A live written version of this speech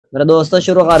मेरा दोस्तों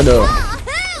शुरू कर दो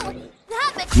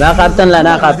मैं कैप्टन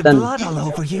लेना कैप्टन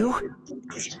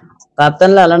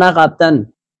कैप्टन ला लेना कैप्टन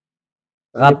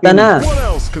कैप्टन है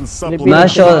मैं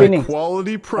sure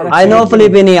I know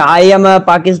Philippine I am a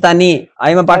Pakistani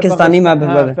मैं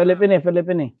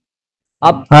फिलिपिनी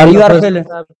अब you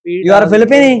are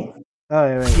Filipini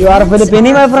you are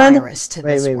Filipini my friend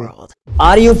wait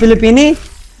are you Filipini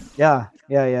yeah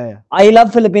I love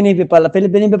Filipino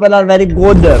people are very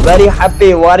good very happy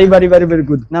very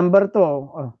good number 2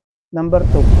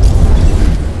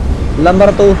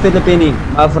 Filipini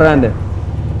my friend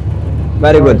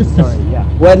very good sorry yeah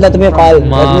wait let me call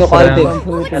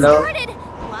hello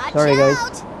sorry guys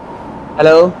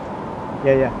hello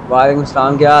yeah वालेकुम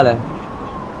सलाम क्या हाल है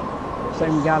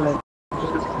same gallon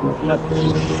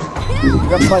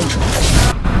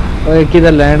ओए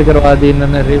किधर land करवा दी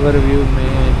इन्होंने river view में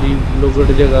जी लोगोट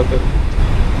जगह पे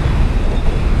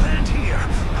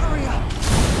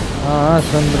हाँ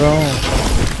सुन रहा हूँ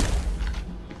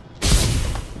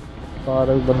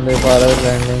बंदे पारक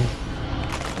लैंडिंग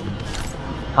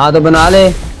हाँ तो बना ले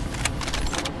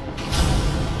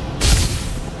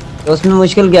तो उसमें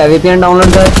मुश्किल क्या है वीपीएन डाउनलोड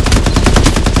कर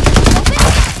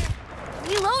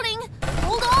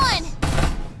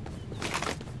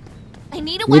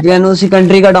वीपीएन उसी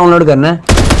कंट्री का डाउनलोड करना है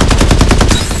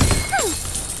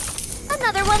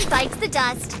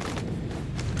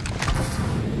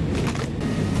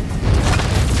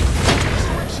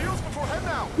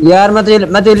यार मैं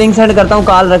तो लिंक सेंड करता हूँ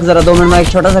कॉल रख जरा 2 मिनट में एक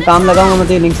छोटा सा काम लगाऊंगा मैं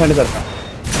तो लिंक सेंड करता हूँ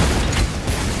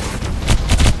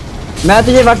मैं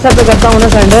तुझे व्हाट्सएप पे करता हूँ ना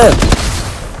सेंड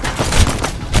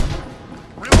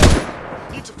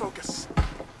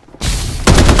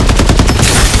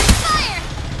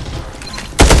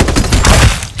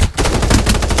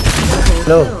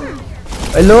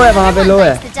लो है वहाँ पे लो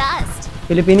है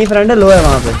फिलिपीनी फ्रेंड है लो है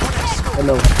वहाँ पे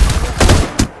हेलो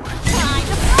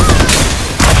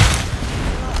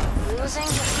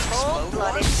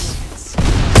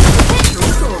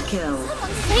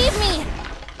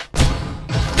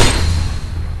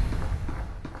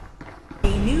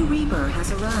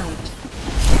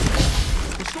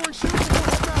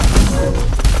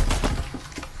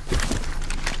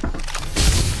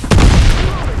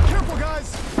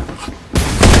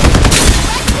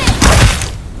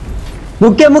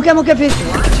मुक्के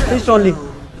फिश ओनली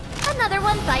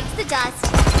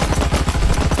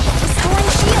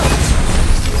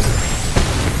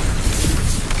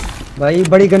भाई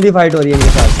बड़ी गंदी फाइट हो रही है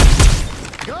मेरे साथ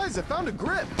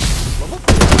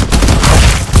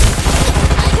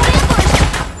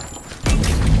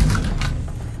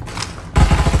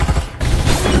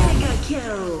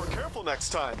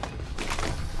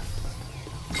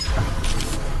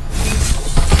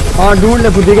हाँ ढूंढ ले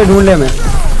बुद्धि के ढूंढ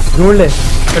ले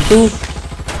कट्टू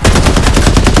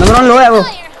नंबर 1 लो है वो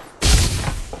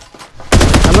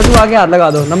नंबर 2 आगे हाथ लगा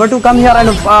दो number 2 come here and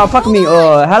fuck me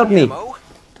help me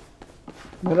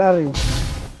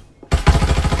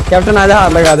captain आजा हाथ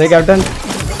लगा दे कैप्टन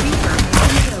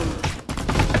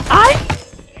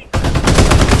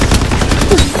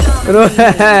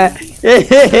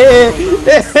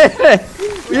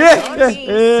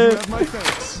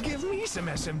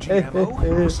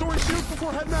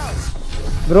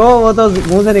ब्रो वो तो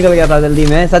मुंह से निकल गया था जल्दी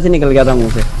में सच निकल गया था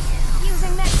मुंह से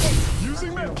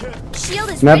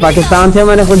मैं पाकिस्तान से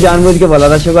मैंने खुद जानबूझ के बोला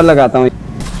था शुगर लगाता हूँ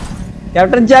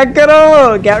कैप्टन चेक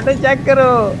करो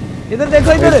इधर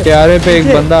देखो इधर क्यारे पे एक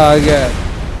बंदा आ गया है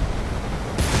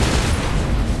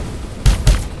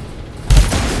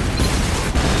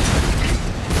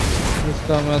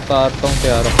इसका मैं उतारता हूँ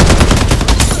प्यारा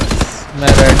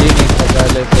मैं रेडी नहीं था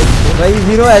पहले से भाई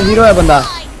जीरो है बंदा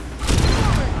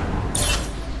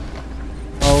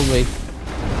आओ भाई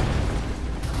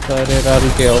सारे डाल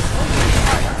के आओ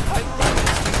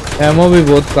एमओ भी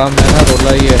बहुत कम है ना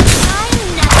रोला ही है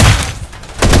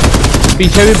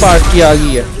पीछे भी पार्ट की आ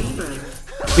गई है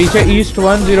पीछे ईस्ट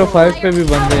 105 पे भी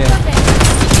बंदे हैं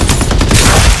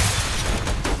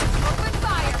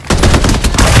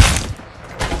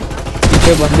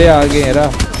पीछे बंदे आ गए हैं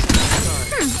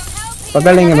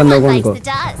पकड़ लेंगे बंदों को उनको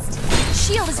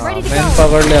मैंने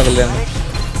पकड़ लिया अगले ने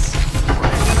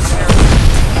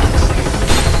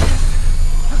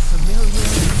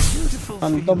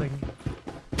हम तो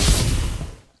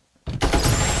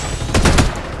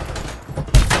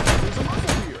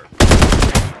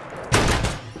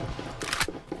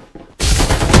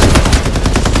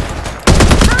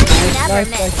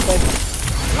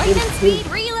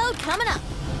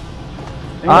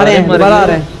आ रहे हैं दोबारा आ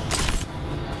रहे हैं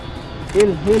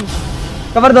हिल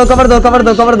कवर दो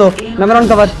नंबर 1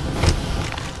 कवर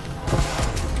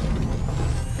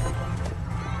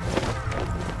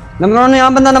नंबर 1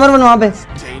 यहाँ बंदा, नंबर 1 वहाँ पे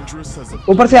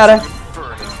ऊपर से आ रहा है।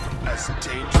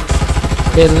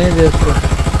 खेलने दे उसको।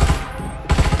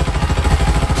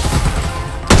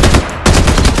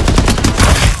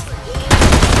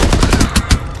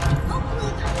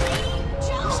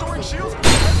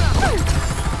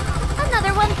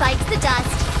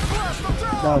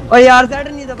 और यार सेट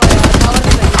नहीं दबा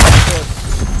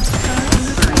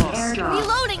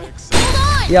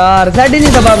यार सेट ही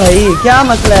नहीं दबा भाई, क्या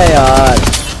मसला है यार।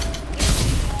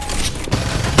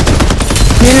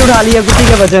 नहीं उठा लिया कुत्ती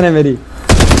के बच्चे ने मेरी।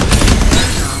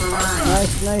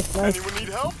 नाइस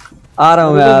आ रहा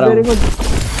हूँ मैं, आ रहा हूँ।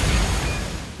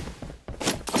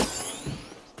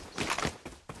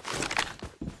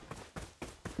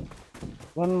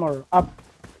 One more up.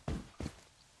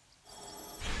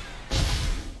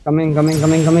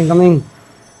 कमिंग।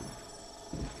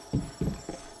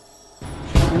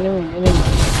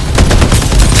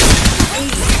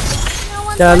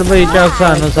 चल भाई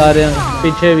चौकसानो सारे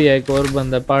पीछे भी है, एक और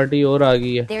बंदा, पार्टी और आ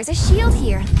गई है।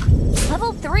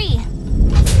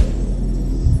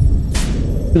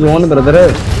 जोन ब्रदर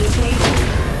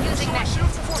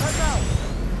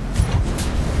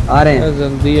आ रहे हैं,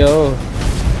 जल्दी आओ।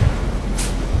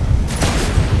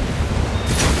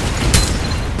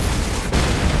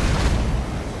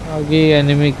 आगे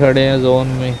एनिमी खड़े हैं जोन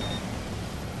में।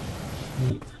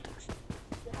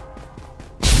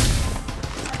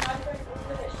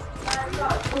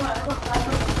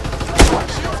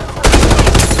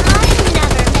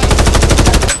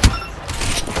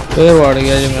 फिर बढ़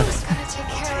गया जी मैं।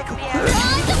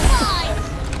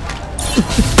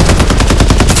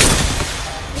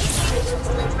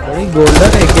 बड़ी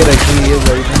गोल्डन एके रखी है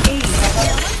भाई ने,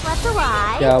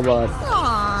 क्या बात।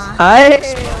 हाय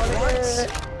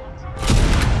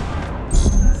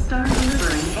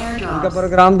इनका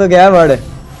प्रोग्राम तो गया बड़े।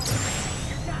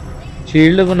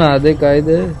 शील्ड बना दे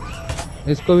कायदे,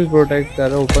 इसको भी प्रोटेक्ट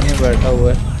कर, ऊपर में बैठा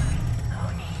हुआ है।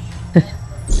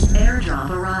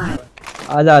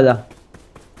 आजा आजा।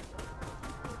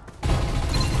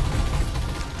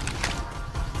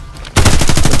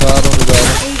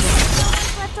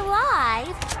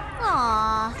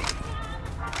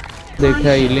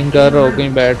 देखा हीलिंग कर रहा हो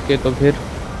कहीं बैठ के, तो फिर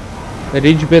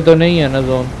रिज पे तो नहीं है ना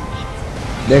जोन।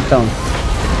 देखता हूँ,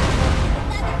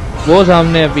 वो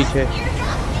सामने है पीछे,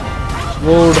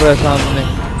 वो उड़ रहा है सामने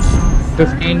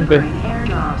 15 पे,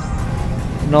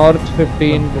 नॉर्थ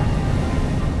 15 पे।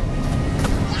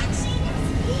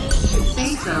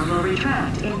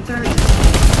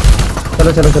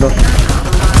 चलो चलो चलो,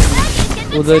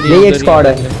 उधर यही एक स्क्वाड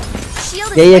है,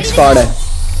 यही एक स्क्वाड है।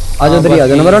 आज उधर ही आ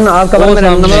जाओ। नंबर 1 आप कवर में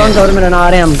रहना, नंबर 1 कवर में रहना। आ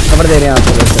रहे हैं हम, कवर दे रहे हैं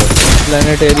आपको।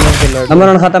 प्लैनेटेरियम पे लड़। नंबर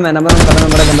 1 खत्म है, नंबर 1 खत्म है।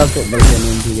 बड़ा बंदा तो बल्कि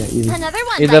नहीं, ठीक है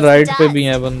इजी। इधर राइट पे भी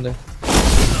हैं बंदे,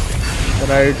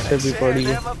 राइट से भी पड़ी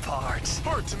है।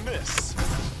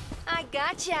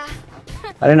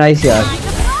 अरे नाइस यार।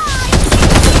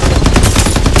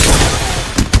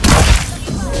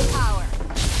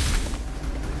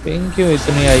 पिंग क्यों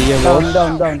इतनी आई है वो?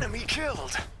 डाउन।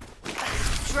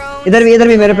 इधर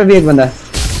भी मेरे पे भी एक बंदा है।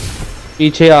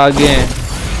 पीछे आगे हैं,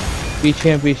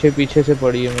 पीछे से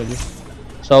पड़ी है मुझे,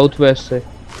 साउथ वेस्ट से।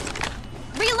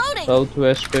 साउथ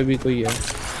वेस्ट पे भी कोई है।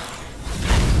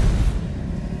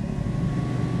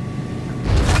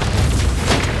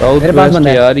 साउथ वेस्ट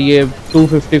यार, ये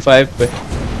 255 पे।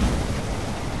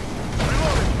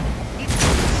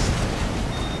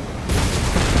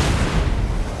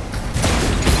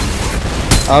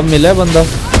 अब मिला बंदा,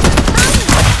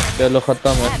 चलो खत्म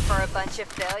है।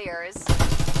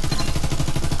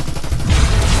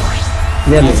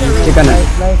 चिकन है।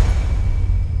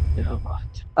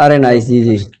 अरे नाइस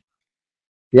जी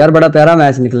यार, बड़ा प्यारा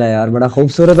मैच निकला यार, बड़ा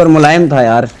खूबसूरत और मुलायम था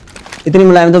यार। इतनी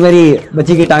मुलायम तो मेरी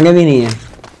बच्ची की टांगे भी नहीं है।